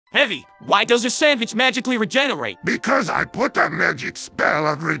Heavy, why does a sandwich magically regenerate? Because I put a magic spell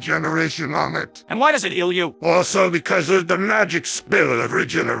of regeneration on it. And why does it heal you? Also because of the magic spell of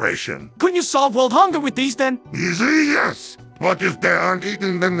regeneration. Couldn't you solve world hunger with these then? Easy, yes. But if they aren't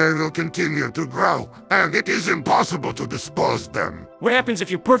eaten, then they will continue to grow, and it is impossible to dispose them. What happens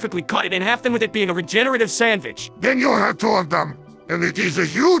if you perfectly cut it in half then with it being a regenerative sandwich? Then you'll have 2 of them, and it is a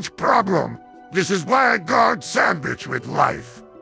huge problem. This is why I guard Sandvich with life.